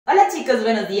Hola chicos,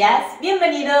 buenos días,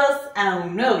 bienvenidos a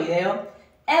un nuevo video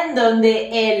en donde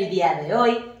el día de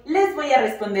hoy les voy a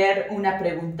responder una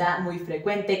pregunta muy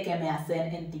frecuente que me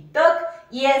hacen en TikTok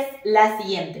y es la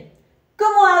siguiente: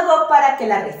 ¿cómo hago para que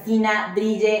la resina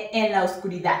brille en la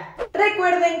oscuridad?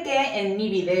 Recuerden que en mi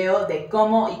video de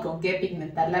cómo y con qué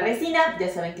pigmentar la resina, ya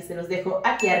saben que se los dejo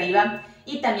aquí arriba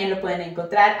y también lo pueden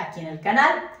encontrar aquí en el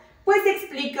canal, pues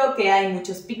explico que hay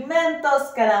muchos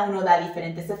pigmentos, cada uno da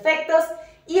diferentes efectos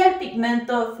y el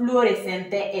pigmento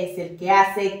fluorescente es el que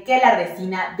hace que la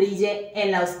resina brille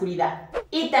en la oscuridad.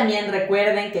 Y también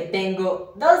recuerden que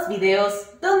tengo dos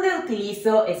videos donde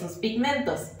utilizo esos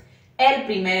pigmentos. El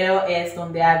primero es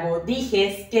donde hago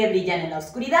dijes que brillan en la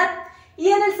oscuridad y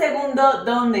en el segundo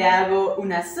donde hago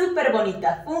una súper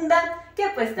bonita funda que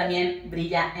pues también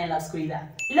brilla en la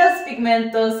oscuridad. Los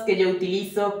pigmentos que yo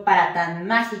utilizo para tan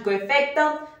mágico efecto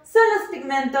son los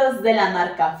pigmentos de la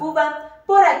marca Fuba.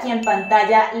 Por aquí en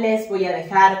pantalla les voy a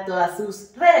dejar todas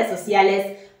sus redes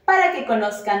sociales para que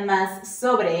conozcan más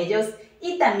sobre ellos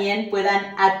y también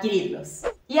puedan adquirirlos.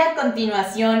 Y a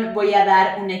continuación voy a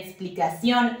dar una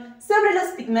explicación sobre los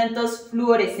pigmentos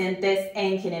fluorescentes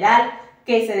en general,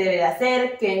 qué se debe de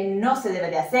hacer, qué no se debe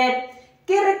de hacer,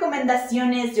 qué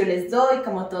recomendaciones yo les doy,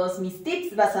 como todos mis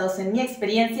tips basados en mi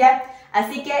experiencia.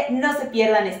 Así que no se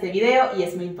pierdan este video y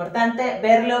es muy importante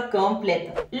verlo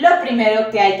completo. Lo primero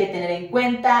que hay que tener en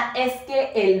cuenta es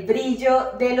que el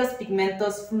brillo de los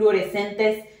pigmentos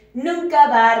fluorescentes nunca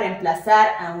va a reemplazar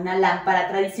a una lámpara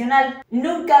tradicional.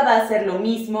 Nunca va a ser lo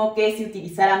mismo que si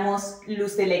utilizáramos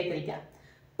luz eléctrica.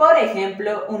 Por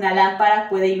ejemplo, una lámpara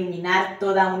puede iluminar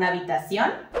toda una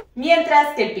habitación, mientras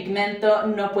que el pigmento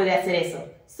no puede hacer eso.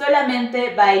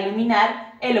 Solamente va a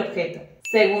iluminar el objeto.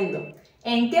 Segundo,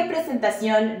 ¿en qué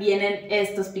presentación vienen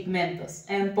estos pigmentos?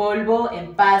 ¿En polvo,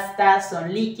 en pasta,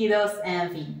 son líquidos,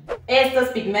 en fin? Estos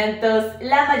pigmentos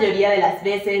la mayoría de las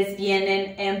veces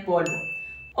vienen en polvo.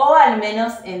 O al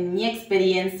menos en mi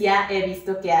experiencia he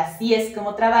visto que así es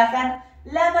como trabajan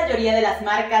la mayoría de las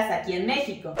marcas aquí en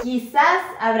México. Quizás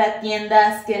habrá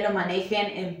tiendas que lo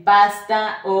manejen en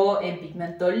pasta o en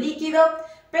pigmento líquido,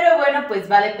 pero bueno,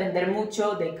 pues va a depender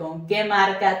mucho de con qué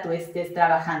marca tú estés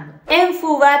trabajando. En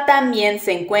Fuba también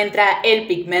se encuentra el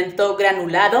pigmento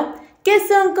granulado, que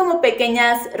son como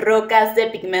pequeñas rocas de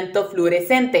pigmento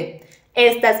fluorescente.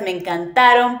 Estas me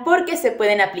encantaron porque se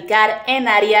pueden aplicar en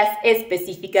áreas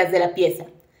específicas de la pieza.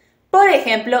 Por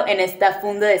ejemplo, en esta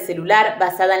funda de celular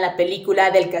basada en la película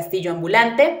del castillo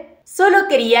ambulante, solo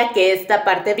quería que esta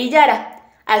parte brillara,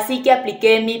 así que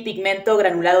apliqué mi pigmento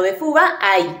granulado de Fuba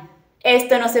ahí.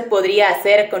 Esto no se podría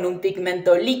hacer con un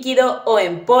pigmento líquido o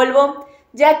en polvo,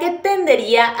 ya que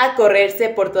tendería a correrse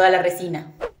por toda la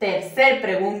resina. Tercer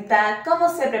pregunta: ¿cómo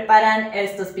se preparan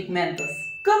estos pigmentos?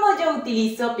 Como yo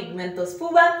utilizo pigmentos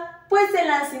Fuba, pues en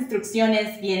las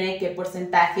instrucciones viene qué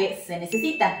porcentaje se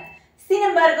necesita. Sin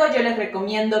embargo, yo les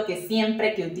recomiendo que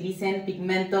siempre que utilicen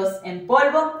pigmentos en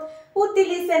polvo,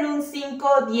 utilicen un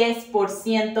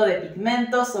 5-10% de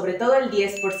pigmento, sobre todo el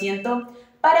 10%,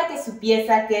 para que su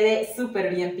pieza quede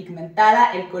súper bien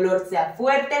pigmentada, el color sea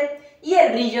fuerte y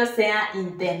el brillo sea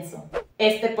intenso.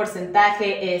 Este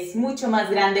porcentaje es mucho más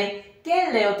grande que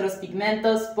el de otros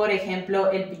pigmentos, por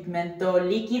ejemplo el pigmento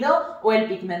líquido o el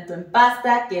pigmento en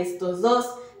pasta, que estos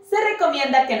dos se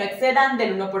recomienda que no excedan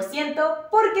del 1%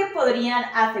 porque podrían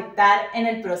afectar en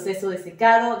el proceso de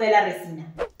secado de la resina.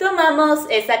 Tomamos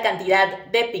esa cantidad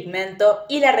de pigmento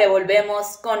y la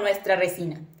revolvemos con nuestra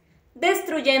resina,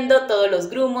 destruyendo todos los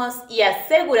grumos y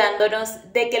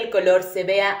asegurándonos de que el color se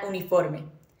vea uniforme.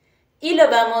 Y lo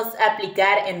vamos a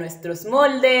aplicar en nuestros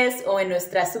moldes o en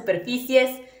nuestras superficies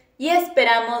y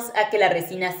esperamos a que la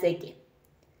resina seque.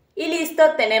 Y listo,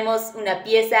 tenemos una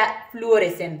pieza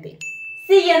fluorescente.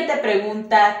 Siguiente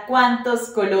pregunta: ¿cuántos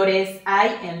colores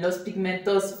hay en los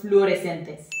pigmentos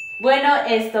fluorescentes? Bueno,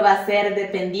 esto va a ser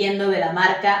dependiendo de la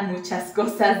marca, muchas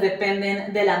cosas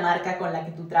dependen de la marca con la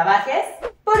que tú trabajes.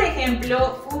 Por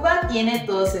ejemplo, Fuba tiene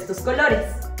todos estos colores.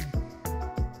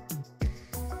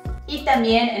 Y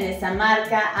también en esa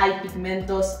marca hay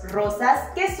pigmentos rosas,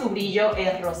 que su brillo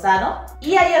es rosado.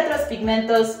 Y hay otros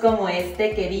pigmentos como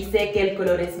este que dice que el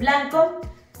color es blanco,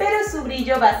 pero su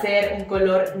brillo va a ser un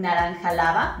color naranja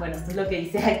lava. Bueno, esto es lo que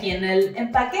dice aquí en el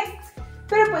empaque.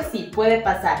 Pero pues sí, puede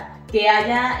pasar que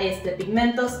haya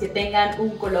pigmentos que tengan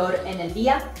un color en el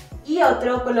día y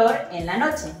otro color en la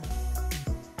noche.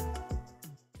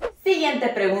 Siguiente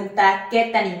pregunta: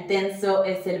 ¿qué tan intenso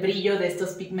es el brillo de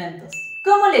estos pigmentos?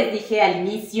 Como les dije al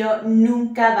inicio,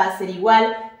 nunca va a ser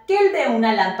igual que el de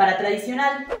una lámpara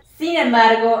tradicional. Sin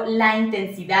embargo, la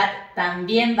intensidad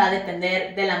también va a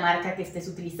depender de la marca que estés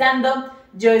utilizando,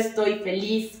 yo estoy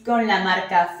feliz con la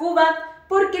marca Fuba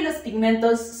porque los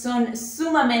pigmentos son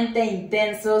sumamente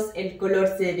intensos, el color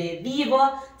se ve vivo,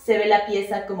 se ve la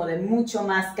pieza como de mucho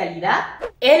más calidad.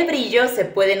 El brillo se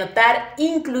puede notar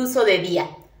incluso de día,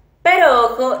 pero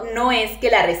ojo, no es que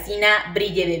la resina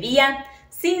brille de día,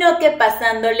 sino que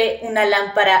pasándole una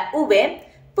lámpara UV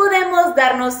podemos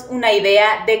darnos una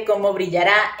idea de cómo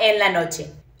brillará en la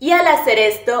noche. Y al hacer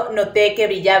esto noté que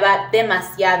brillaba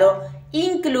demasiado,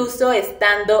 incluso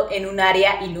estando en un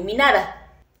área iluminada.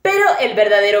 Pero el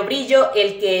verdadero brillo,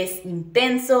 el que es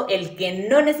intenso, el que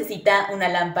no necesita una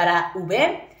lámpara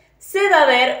UV, se va a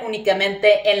ver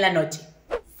únicamente en la noche.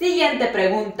 Siguiente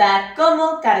pregunta,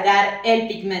 ¿cómo cargar el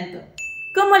pigmento?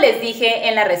 Como les dije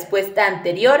en la respuesta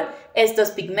anterior,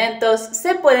 estos pigmentos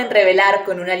se pueden revelar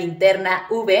con una linterna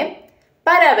UV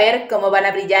para ver cómo van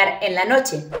a brillar en la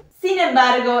noche. Sin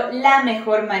embargo, la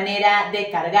mejor manera de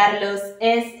cargarlos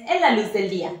es en la luz del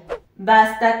día.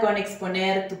 Basta con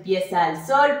exponer tu pieza al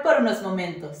sol por unos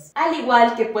momentos, al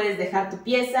igual que puedes dejar tu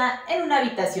pieza en una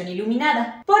habitación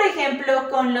iluminada. Por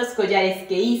ejemplo, con los collares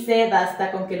que hice,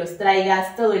 basta con que los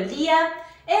traigas todo el día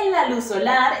en la luz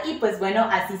solar y pues bueno,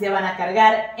 así se van a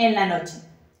cargar en la noche.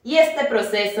 Y este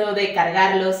proceso de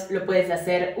cargarlos lo puedes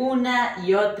hacer una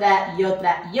y otra y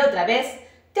otra y otra vez,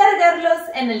 cargarlos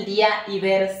en el día y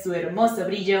ver su hermoso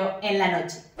brillo en la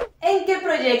noche. ¿En qué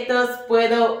proyectos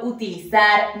puedo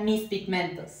utilizar mis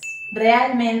pigmentos?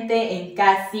 Realmente en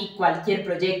casi cualquier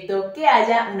proyecto que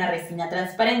haya una resina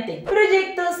transparente.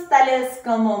 Proyectos tales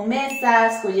como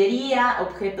mesas, joyería,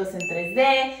 objetos en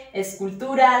 3D,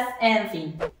 esculturas, en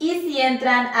fin. Y si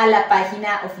entran a la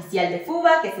página oficial de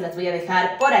Fuba, que se las voy a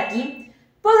dejar por aquí,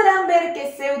 podrán ver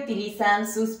que se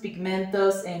utilizan sus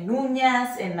pigmentos en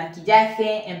uñas, en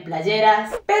maquillaje, en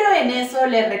playeras, pero en eso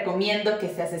les recomiendo que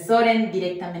se asesoren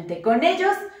directamente con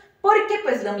ellos porque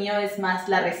pues lo mío es más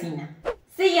la resina.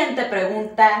 Siguiente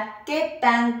pregunta, ¿qué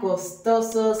tan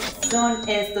costosos son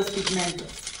estos pigmentos?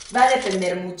 Va a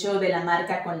depender mucho de la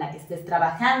marca con la que estés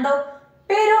trabajando,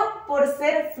 pero por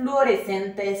ser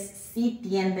fluorescentes sí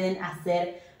tienden a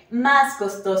ser más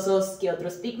costosos que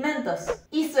otros pigmentos.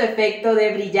 Y su efecto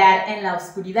de brillar en la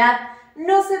oscuridad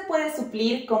no se puede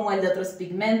suplir como el de otros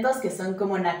pigmentos que son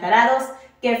como nacarados,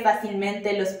 que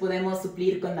fácilmente los podemos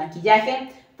suplir con maquillaje.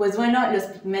 Pues bueno, los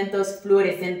pigmentos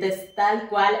fluorescentes tal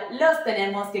cual los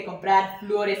tenemos que comprar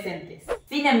fluorescentes.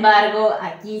 Sin embargo,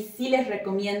 aquí sí les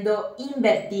recomiendo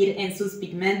invertir en sus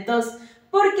pigmentos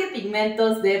porque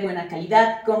pigmentos de buena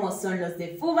calidad como son los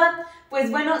de Fuba,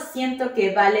 pues bueno, siento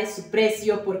que vale su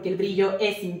precio porque el brillo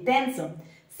es intenso.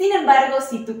 Sin embargo,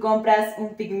 si tú compras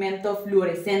un pigmento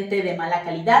fluorescente de mala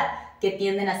calidad, que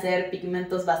tienden a ser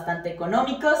pigmentos bastante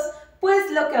económicos,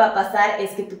 pues lo que va a pasar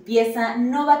es que tu pieza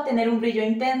no va a tener un brillo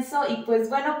intenso y pues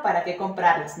bueno, ¿para qué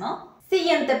comprarlos, no?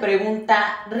 Siguiente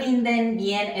pregunta, ¿rinden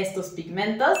bien estos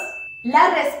pigmentos?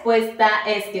 La respuesta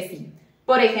es que sí.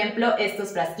 Por ejemplo,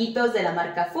 estos frasquitos de la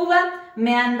marca Fuba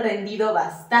me han rendido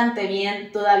bastante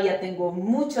bien, todavía tengo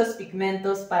muchos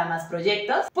pigmentos para más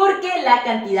proyectos porque la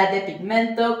cantidad de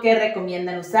pigmento que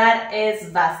recomiendan usar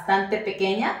es bastante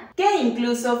pequeña, que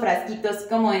incluso frasquitos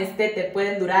como este te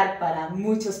pueden durar para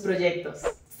muchos proyectos.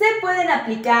 ¿Se pueden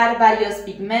aplicar varios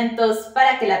pigmentos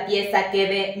para que la pieza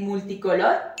quede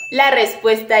multicolor? La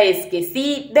respuesta es que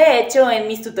sí, de hecho en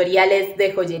mis tutoriales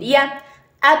de joyería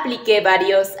apliqué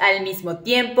varios al mismo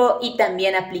tiempo y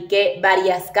también apliqué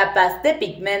varias capas de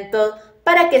pigmento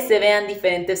para que se vean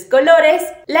diferentes colores.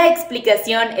 La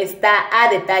explicación está a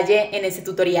detalle en ese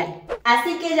tutorial.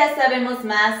 Así que ya sabemos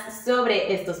más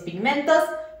sobre estos pigmentos,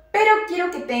 pero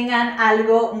quiero que tengan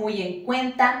algo muy en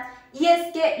cuenta y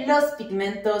es que los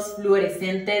pigmentos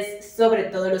fluorescentes, sobre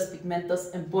todo los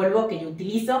pigmentos en polvo que yo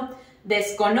utilizo,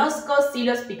 desconozco si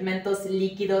los pigmentos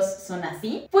líquidos son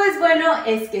así. Pues bueno,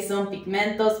 es que son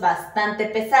pigmentos bastante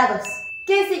pesados.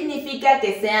 ¿Qué significa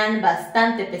que sean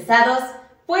bastante pesados?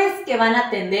 Pues que van a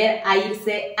tender a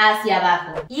irse hacia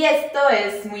abajo. Y esto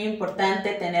es muy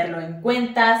importante tenerlo en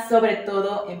cuenta, sobre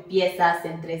todo en piezas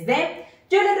en 3D.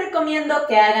 Yo les recomiendo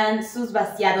que hagan sus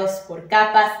vaciados por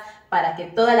capas para que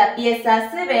toda la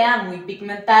pieza se vea muy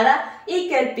pigmentada y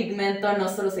que el pigmento no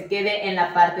solo se quede en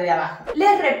la parte de abajo.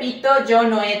 Les repito, yo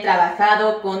no he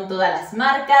trabajado con todas las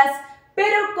marcas,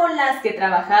 pero con las que he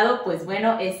trabajado, pues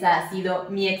bueno, esa ha sido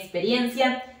mi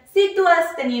experiencia. Si tú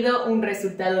has tenido un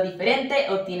resultado diferente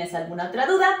o tienes alguna otra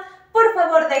duda, por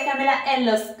favor déjamela en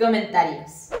los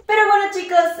comentarios. Pero bueno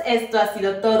chicos, esto ha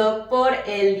sido todo por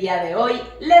el día de hoy.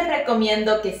 Les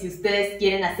recomiendo que si ustedes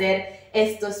quieren hacer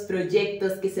estos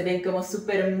proyectos que se ven como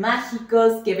súper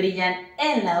mágicos, que brillan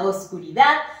en la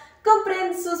oscuridad,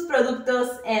 compren sus productos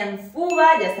en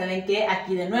Fuba. Ya saben que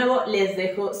aquí de nuevo les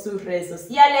dejo sus redes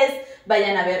sociales,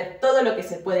 vayan a ver todo lo que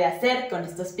se puede hacer con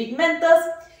estos pigmentos.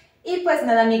 Y pues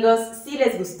nada amigos, si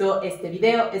les gustó este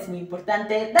video es muy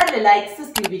importante darle like,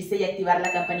 suscribirse y activar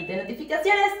la campanita de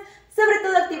notificaciones. Sobre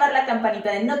todo activar la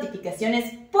campanita de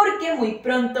notificaciones porque muy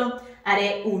pronto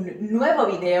haré un nuevo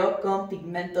video con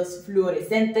pigmentos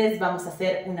fluorescentes. Vamos a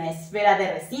hacer una esfera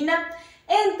de resina,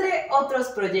 entre otros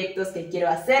proyectos que quiero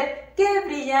hacer que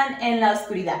brillan en la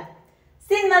oscuridad.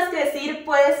 Sin más que decir,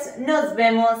 pues nos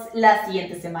vemos la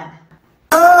siguiente semana.